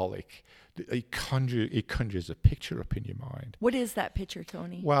alcoholic, it conjures a picture up in your mind. What is that picture,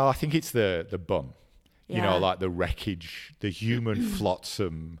 Tony? Well, I think it's the bum. Yeah. You know, like the wreckage, the human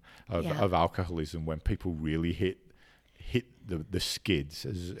flotsam of alcoholism when people really hit the skids,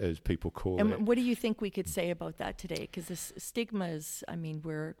 as people call it. And what do you think we could say about that today? Because this stigma is, I mean,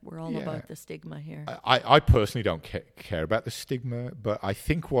 we're all about the stigma here. I personally don't care about the stigma, but I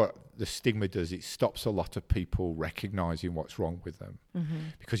think what the stigma does, it stops a lot of people recognizing what's wrong with them.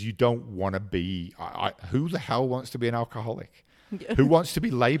 Because you don't want to be, who the hell wants to be an alcoholic? Who wants to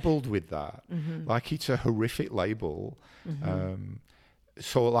be labeled with that? Like, it's a horrific label.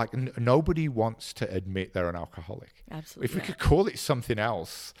 So, like, nobody wants to admit they're an alcoholic. Absolutely. If we could call it something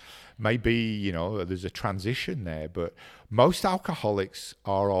else, maybe, you know, there's a transition there. But most alcoholics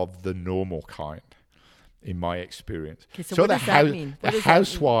are of the normal kind, in my experience. Okay, so what does that mean? The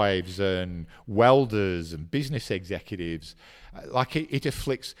housewives and welders and business executives, like it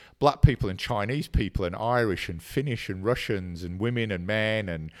afflicts black people and Chinese people and Irish and Finnish and Russians and women and men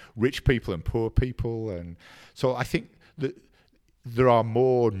and rich people and poor people. And so I think that there are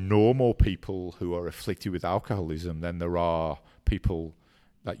more normal people who are afflicted with alcoholism than there are people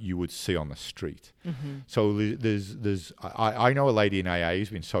that you would see on the street. So I know a lady in AA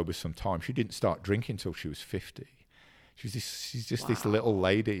who's been sober some time. She didn't start drinking until she was 50. She's just this little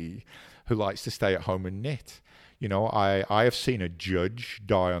lady who likes to stay at home and knit. You know, I have seen a judge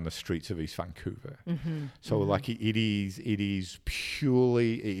die on the streets of East Vancouver. So like it is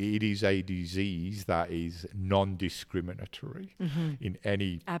purely, it is a disease that is non-discriminatory in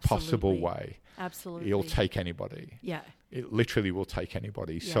any possible way. Absolutely. It'll take anybody. Yeah. It literally will take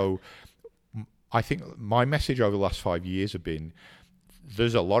anybody. Yeah. So I think my message over the last 5 years have been,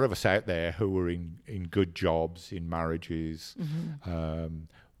 there's a lot of us out there who are in good jobs, in marriages,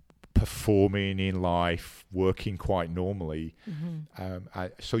 performing in life, working quite normally.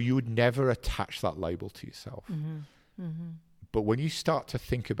 So you would never attach that label to yourself. But when you start to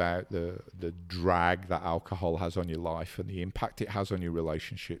think about the drag that alcohol has on your life and the impact it has on your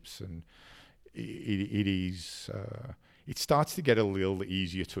relationships, and it starts to get a little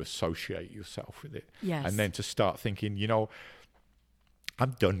easier to associate yourself with it. Yes. And then to start thinking, you know,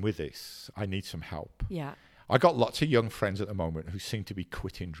 I'm done with this. I need some help. Yeah. I got lots of young friends at the moment who seem to be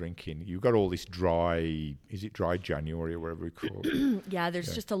quitting drinking. You've got all this dry January or whatever we call it. Yeah,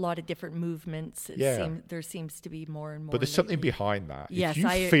 there's just a lot of different movements. There seems to be more and more. But there's something behind that. Yes, if you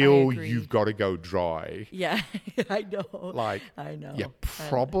I feel agree. you've got to go dry. Yeah, I know. I know. You're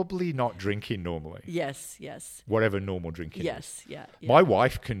probably not drinking normally. Yes. Whatever normal drinking is. Yes, yeah. My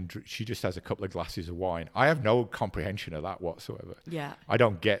wife she just has a couple of glasses of wine. I have no comprehension of that whatsoever. Yeah. I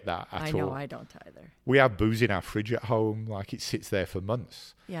don't get that at all. I know, I don't either. We have booze in our fridge at home, like it sits there for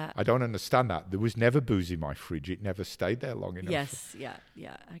months. Yeah. I don't understand that. There was never booze in my fridge. It never stayed there long enough. Yes,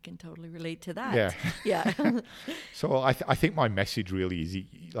 yeah. I can totally relate to that. Yeah. Yeah. So I think my message really is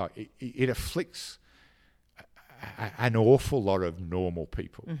it afflicts an awful lot of normal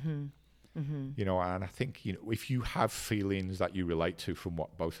people. You know, and I think, you know, if you have feelings that you relate to from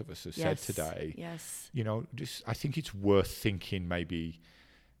what both of us have said today, you know, just I think it's worth thinking maybe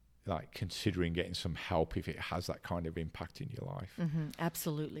like considering getting some help if it has that kind of impact in your life.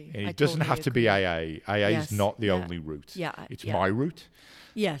 Absolutely. And it doesn't have to be AA. AA is not the only route. Yeah. It's my route.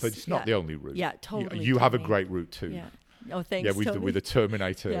 Yes. But it's not the only route. Yeah, totally. You have a great route too. Yeah. Oh, thanks, Yeah, with Tony. with the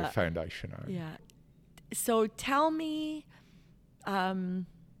Terminator Foundation. Yeah. So tell me, I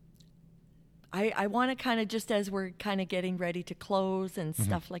want to kind of, just as we're kind of getting ready to close and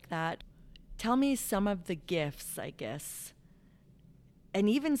stuff like that, tell me some of the gifts, I guess, and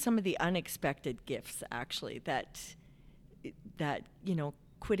even some of the unexpected gifts, actually, that you know,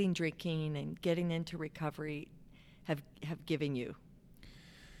 quitting drinking and getting into recovery have given you.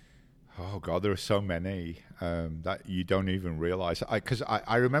 Oh God, there are so many that you don't even realize. Because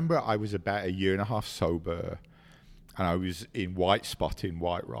I remember I was about 1.5 years sober, and I was in White Spot in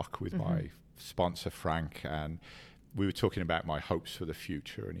White Rock with my sponsor Frank, and we were talking about my hopes for the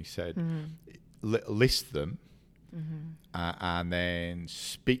future, and he said, list them. And then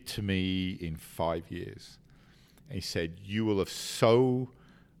speak to me in 5 years. And he said, you will have so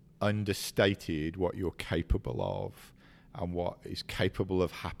understated what you're capable of and what is capable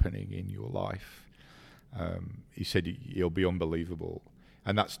of happening in your life. He said, it'll be unbelievable.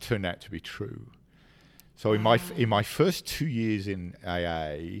 And that's turned out to be true. So in my first 2 years in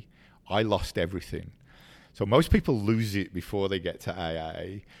AA, I lost everything. So most people lose it before they get to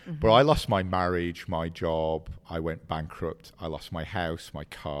AA. But I lost my marriage, my job. I went bankrupt. I lost my house, my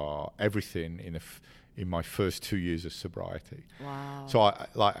car, everything in my first 2 years of sobriety. Wow. So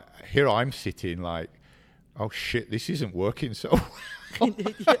here I'm sitting like, oh shit, this isn't working so well.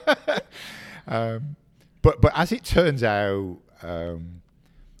 But as it turns out,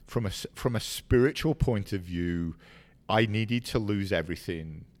 from a spiritual point of view, I needed to lose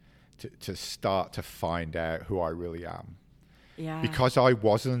everything to start to find out who I really am. Yeah. Because I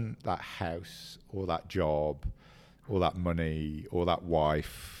wasn't that house or that job or that money or that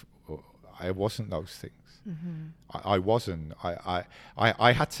wife. I wasn't those things. I wasn't.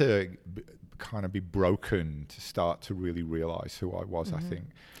 I had to kind of be broken to start to really realize who I was, I think.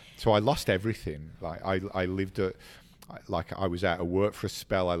 So I lost everything. Like I lived like I was out of work for a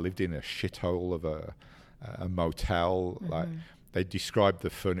spell. I lived in a shithole of a motel. Like they described the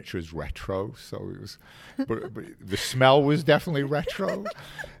furniture as retro, so it was, but the smell was definitely retro.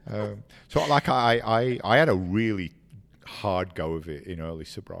 So like I had a really hard go of it in early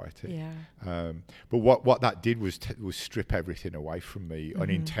sobriety. Yeah. But what that did was strip everything away from me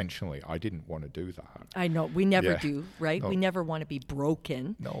unintentionally. I didn't want to do that. I know. We never Yeah. do, right? No. We never want to be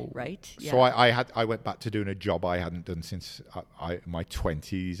broken. No. Right? So I went back to doing a job I hadn't done since my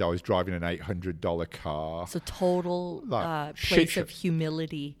 20s. I was driving an $800 car. So total Like, place shit of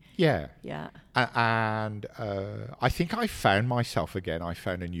humility. Yeah. Yeah. And I think I found myself again. I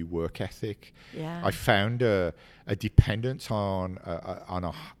found a new work ethic. Yeah. I found a dependence on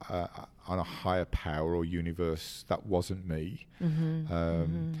a higher power or universe that wasn't me.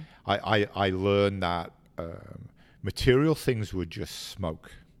 I learned that material things were just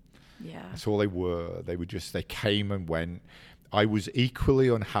smoke. Yeah. That's all they were. They came and went. I was equally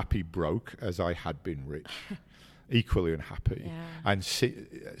unhappy broke as I had been rich. Equally unhappy. Yeah. And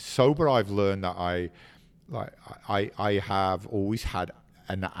sober, I've learned that I have always had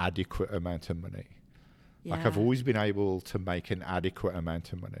an adequate amount of money. Yeah. Like I've always been able to make an adequate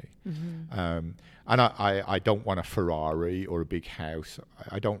amount of money. And I don't want a Ferrari or a big house.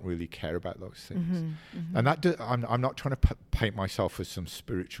 I don't really care about those things. And I'm not trying to paint myself as some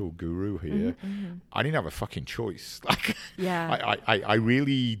spiritual guru here. I didn't have a fucking choice. Like, Yeah. I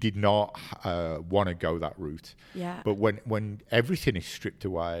really did not want to go that route. Yeah. But when everything is stripped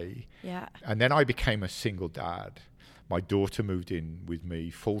away, Yeah. and then I became a single dad. My daughter moved in with me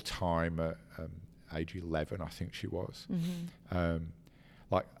full time at age 11, I think she was.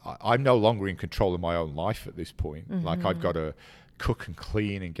 Like I'm no longer in control of my own life at this point. Like I've got to cook and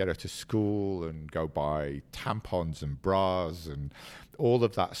clean and get her to school and go buy tampons and bras and all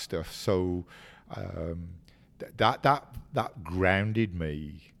of that stuff. So that grounded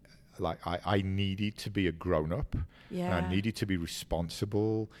me. Like I needed to be a grown up. Yeah. And I needed to be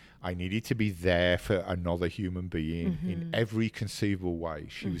responsible. I needed to be there for another human being in every conceivable way.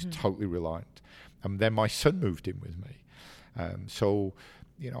 She was totally reliant. And then my son moved in with me. So,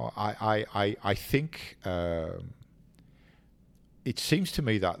 you know, I think it seems to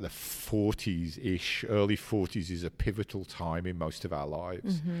me that the 40s-ish, early 40s is a pivotal time in most of our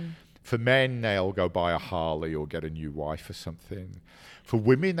lives. For men, they'll go buy a Harley or get a new wife or something. For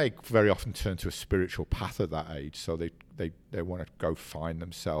women, they very often turn to a spiritual path at that age. So they want to go find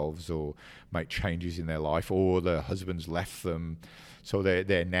themselves or make changes in their life, or their husbands left them. So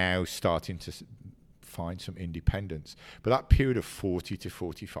they're now starting to find some independence. But that period of 40 to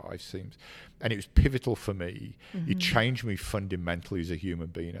 45 seems, and it was pivotal for me. It changed me fundamentally as a human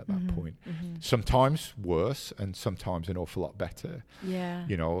being at that point. Sometimes worse and sometimes an awful lot better. Yeah.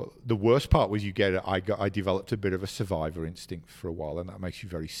 You know, the worst part was I developed a bit of a survivor instinct for a while, and that makes you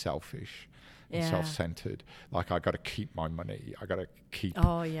very selfish and self-centered. Like I got to keep my money. I got to keep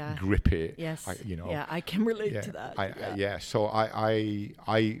grip it. Yes. I I can relate to that. So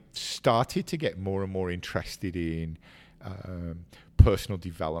I started to get more and more interested in personal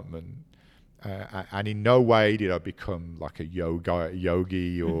development. And in no way did I become like a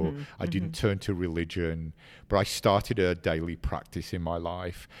yogi, or I didn't turn to religion, but I started a daily practice in my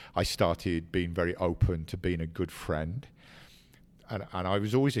life. I started being very open to being a good friend. And I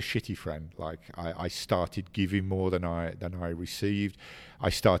was always a shitty friend. Like I started giving more than I received. I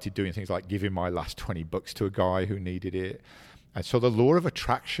started doing things like giving my last $20 to a guy who needed it. And so the law of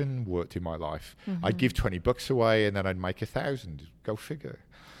attraction worked in my life. I'd give $20 away and then I'd make 1,000. Go figure.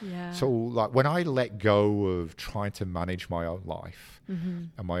 Yeah. So like when I let go of trying to manage my own life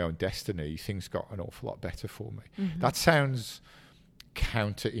and my own destiny, things got an awful lot better for me. That sounds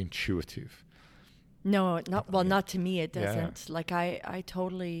counterintuitive. No, not to me. It doesn't. Yeah. Like I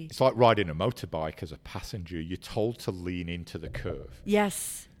totally. It's like riding a motorbike as a passenger. You're told to lean into the curve.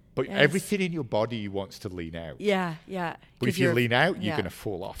 Yes. But Yes. everything in your body wants to lean out. Yeah, yeah. But 'Cause if you you're- lean out, you're yeah. going to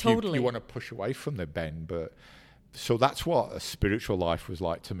fall off. Totally. You want to push away from the bend. But so that's what a spiritual life was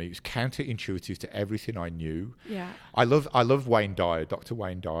like to me. It was counterintuitive to everything I knew. Yeah. I love Wayne Dyer, Dr.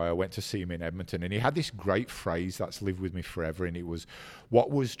 Wayne Dyer. I went to see him in Edmonton, and he had this great phrase that's lived with me forever. And it was,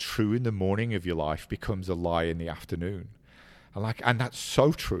 "What was true in the morning of your life becomes a lie in the afternoon." And that's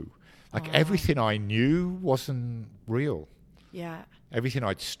so true. Like everything I knew wasn't real. Yeah. Everything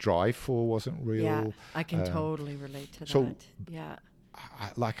I'd strive for wasn't real. Yeah. I can totally relate to so- that. Yeah.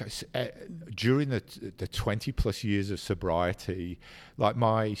 During the 20 plus years of sobriety, like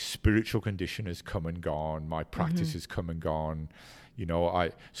my spiritual condition has come and gone, my practice has come and gone. You know,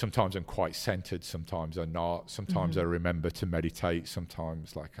 sometimes I'm quite centered, sometimes I'm not. Sometimes I remember to meditate.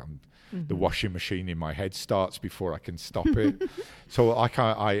 Sometimes the washing machine in my head starts before I can stop it. So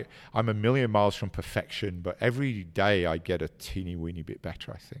I'm a million miles from perfection, but every day I get a teeny weeny bit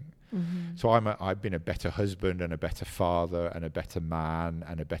better, I think. So I've been a better husband and a better father and a better man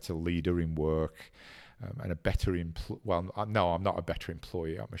and a better leader in work, and a better I'm not a better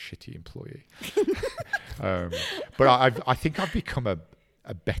employee. I'm a shitty employee. But I think I've become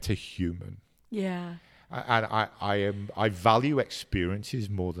a better human. Yeah. And I value experiences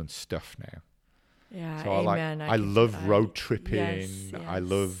more than stuff now. Yeah. So Amen. I love road tripping. Yes, I yes.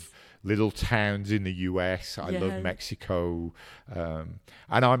 love little towns in the US. I Yes. love Mexico. And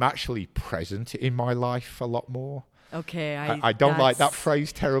I'm actually present in my life a lot more. Okay. I don't like that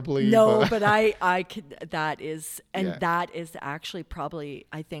phrase terribly. No, but I could, that is, and Yeah. that is actually probably,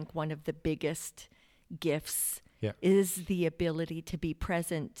 I think, one of the biggest gifts Yeah. is the ability to be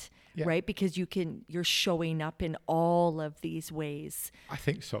present, Yeah. right? Because you're showing up in all of these ways, I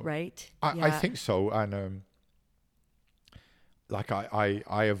think so. right? I think so. And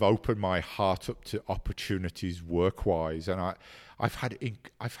I have opened my heart up to opportunities work-wise, and I've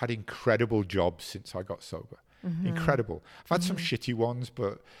had incredible jobs since I got sober. Incredible. I've had some shitty ones,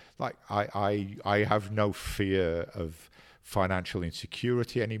 but like I have no fear of financial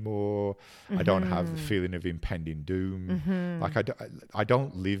insecurity anymore. I don't have the feeling of impending doom. Like I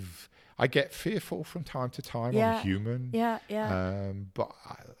don't live. I get fearful from time to time. Yeah. I'm human. Yeah, yeah. But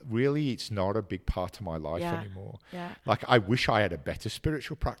really, it's not a big part of my life Yeah. anymore. Yeah. Like I wish I had a better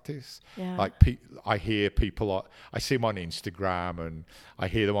spiritual practice. Yeah. Like I hear people, I see them on Instagram and I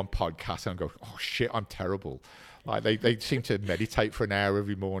hear them on podcasts and I go, "Oh shit, I'm terrible." Like they seem to meditate for an hour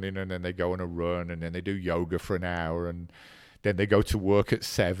every morning and then they go on a run and then they do yoga for an hour and then they go to work at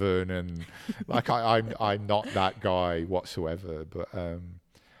 7 and like I'm not that guy whatsoever. But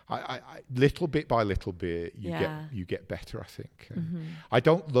I little bit by little bit you get better, I think. I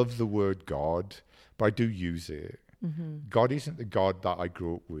don't love the word God, but I do use it. God isn't the God that I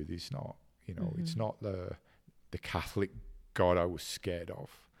grew up with. It's not, it's not the Catholic God I was scared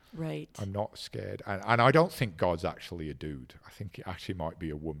of. Right. I'm not scared. And I don't think God's actually a dude. I think it actually might be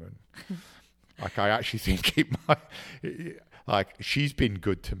a woman. Like, I actually think it might... Like, she's been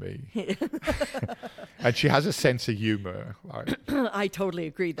good to me. And she has a sense of humor. Like, I totally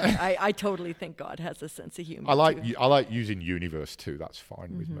agree that I totally think God has a sense of humor. I too. like using universe too. That's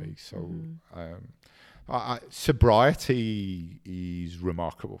fine with me. So sobriety is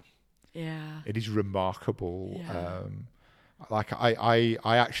remarkable. Yeah. It is remarkable. Yeah. Like I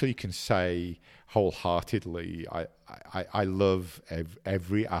actually can say wholeheartedly, I love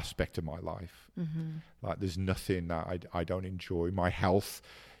every aspect of my life. Like there's nothing that I don't enjoy. My health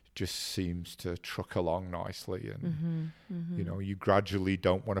just seems to truck along nicely, and you gradually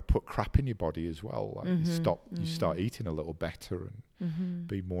don't want to put crap in your body as well. Like you start eating a little better and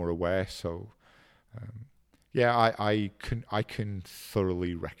be more aware. So I can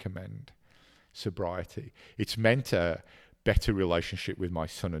thoroughly recommend sobriety. It's meant a better relationship with my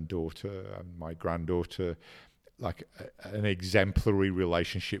son and daughter and my granddaughter, like an exemplary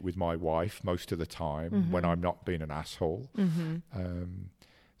relationship with my wife most of the time when I'm not being an asshole.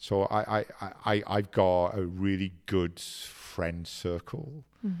 So I've got a really good friend circle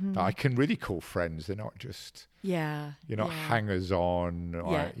that I can really call friends. They're not just hangers on.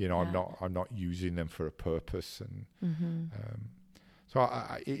 I'm not using them for a purpose, and so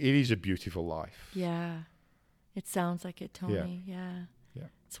it is a beautiful life. Yeah. It sounds like it, Tony. Yeah.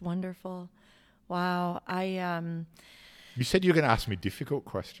 It's wonderful. Wow. You said you were going to ask me difficult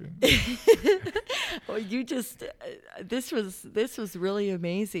questions. Well, you just this was really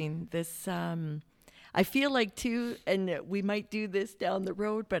amazing. This I feel like too, and we might do this down the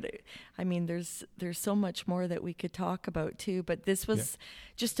road, but I mean, there's so much more that we could talk about too. But this was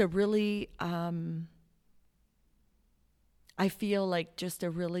just a really, I feel like just a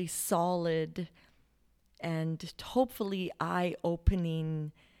really solid and hopefully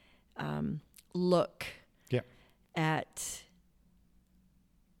eye-opening look Yeah. at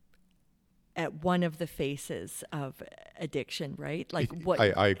one of the faces of addiction, right? Like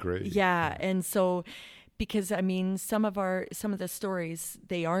I agree. Yeah. And so, because I mean, some of the stories,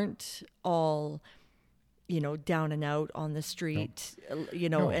 they aren't all, down and out on the street,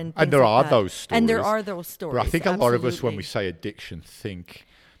 No. and And there like are that. those stories. And there are those stories. But I think a lot of us, when absolutely. we say addiction, think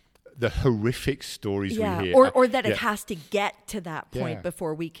the horrific stories we hear. Or that it has to get to that point Yeah.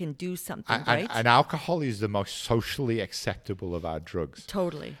 before we can do something, And, right? and alcohol is the most socially acceptable of our drugs.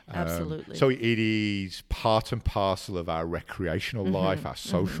 Totally, absolutely. So it is part and parcel of our recreational life, our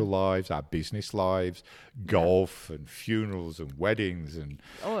social lives, our business lives, golf and funerals and weddings. And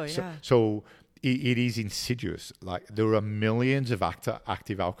Oh, so, yeah. so it is insidious. Like, there are millions of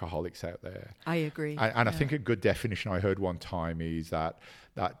active alcoholics out there. I agree. And I think a good definition I heard one time is that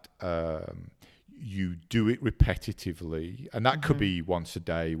you do it repetitively, and that could be once a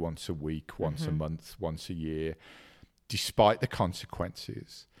day, once a week, once a month, once a year, despite the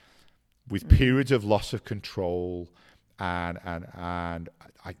consequences, with periods of loss of control and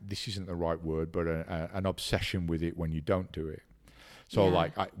this isn't the right word, but an obsession with it when you don't do it. So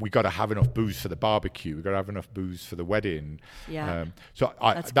we got to have enough booze for the barbecue. We got to have enough booze for the wedding. Yeah.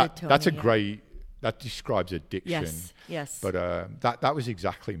 That's good, Tony, that's a yeah. great. That describes addiction. Yes. But that was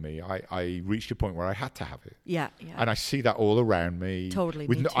exactly me. I reached a point where I had to have it. Yeah. And I see that all around me. Totally,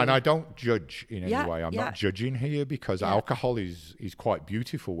 With me and too. I don't judge in any Yeah, way. I'm yeah. not judging here, because Yeah. alcohol is quite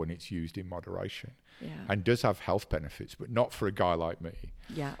beautiful when it's used in moderation. Yeah. And does have health benefits, but not for a guy like me.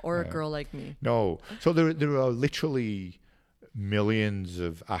 Yeah. Or a girl like me. No. So there are literally millions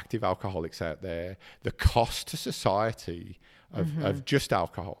of active alcoholics out there. The cost to society of just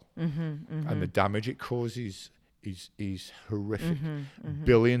alcohol and the damage it causes is horrific.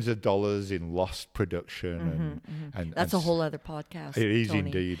 Billions of dollars in lost production and That's a whole other podcast. It is Tony.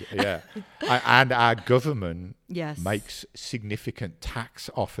 indeed, yeah. And our government Yes. makes significant tax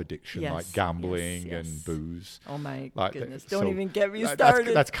off addiction, Yes, like gambling yes. and booze. Oh my Like, goodness! so Don't even get me that's-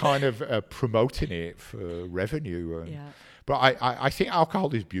 started. That's kind of promoting it for revenue. And, Yeah. But I think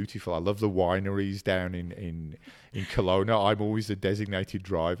alcohol is beautiful. I love the wineries down in Kelowna. I'm always the designated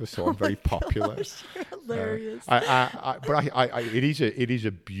driver, so I'm very popular. Gosh, you're hilarious. It is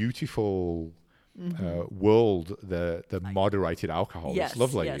a beautiful world. The moderated alcohol. Yes, It's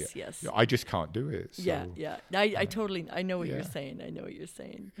lovely. yes. I just can't do it. So, Yeah. I totally. I know what Yeah. you're saying. I know what you're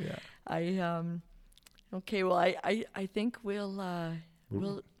saying. Yeah. Okay. Well, I think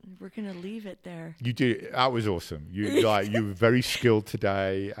we're gonna leave it there. You did. That was awesome. You were very skilled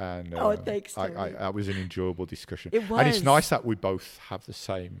today, and Oh, thanks, Tony. that was an enjoyable discussion. It and it's was. nice that we both have the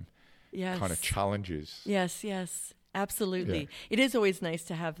same Yes. kind of challenges. Yes. Absolutely. Yeah. It is always nice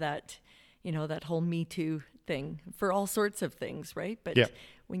to have that, that whole Me Too thing for all sorts of things, right? But Yeah.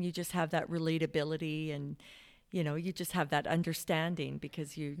 when you just have that relatability and, you just have that understanding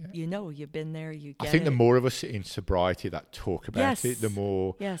because you've been there, you get I think it. the more of us in sobriety that talk about Yes. it, the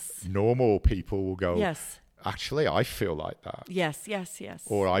more Yes. normal people will go, Yes. actually, I feel like that. Yes.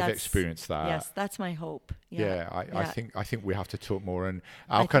 Or I've That's- experienced that. Yes, that's my hope. I think we have to talk more. And think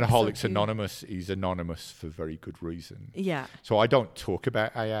so Alcoholics too. Anonymous is anonymous for very good reason. Yeah. So I don't talk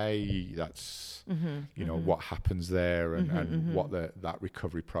about AA. That's what happens there and what that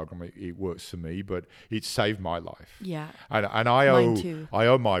recovery program. It works for me, but it saved my life. Yeah. And I Mine owe too.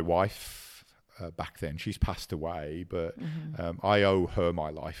 my wife back then. She's passed away, but I owe her my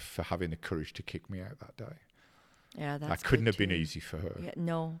life for having the courage to kick me out that day. Yeah, that's That couldn't good have been too. easy for her. Yeah,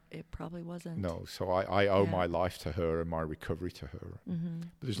 no, it probably wasn't. No, so I owe Yeah. my life to her and my recovery to her.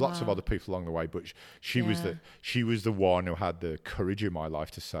 But there's lots of Wow. other people along the way, but she was the one who had the courage in my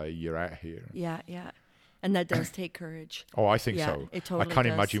life to say, "You're out here." Yeah. And that does take courage. Oh, I think Yeah, so. it totally I can't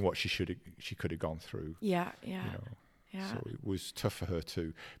does. imagine what she could have gone through. Yeah. So it was tough for her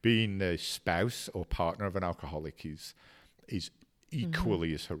too. Being the spouse or partner of an alcoholic is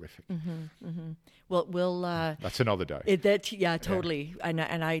equally as horrific. Well, we'll. That's another day. Totally. And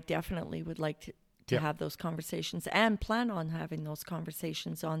I definitely would like to Yeah. have those conversations and plan on having those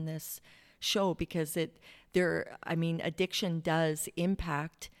conversations on this show because addiction does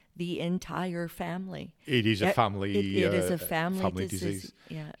impact the entire family. It is a family. It is a family disease.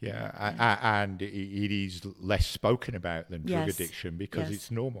 Yeah. And it is less spoken about than drug Yes. addiction because Yes.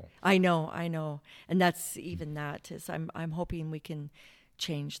 it's normal. I know, and that's even that is. I'm hoping we can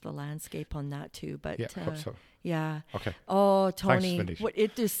change the landscape on that too. But Yeah, hope so. Yeah. Okay. Oh, Tony, Thanks,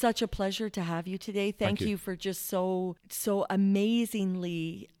 it is such a pleasure to have you today. Thank you. you for just so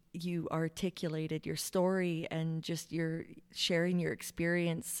amazingly you articulated your story and just your sharing your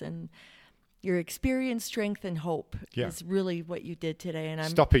experience and your experience, strength, and hope Yeah. is really what you did today. And I'm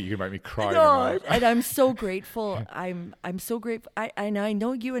Stop it! You can make me cry. no, and I'm so grateful. I'm so grateful. I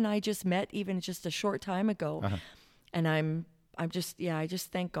know you and I just met even just a short time ago, and I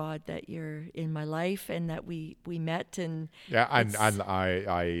just thank God that you're in my life and that we met. And yeah, and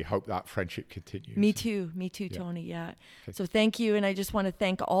I hope that friendship continues. Me too, Tony. Yeah. Okay. So thank you, and I just want to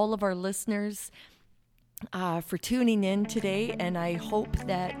thank all of our listeners for tuning in today. And I hope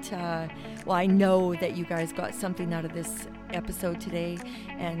that, I know that you guys got something out of this episode today.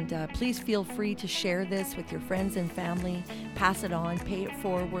 And please feel free to share this with your friends and family. Pass it on, pay it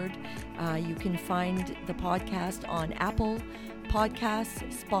forward. You can find the podcast on Apple Podcasts,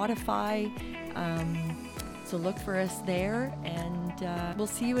 Spotify. So look for us there, and we'll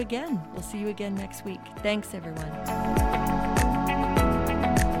see you again. We'll see you again next week. Thanks, everyone.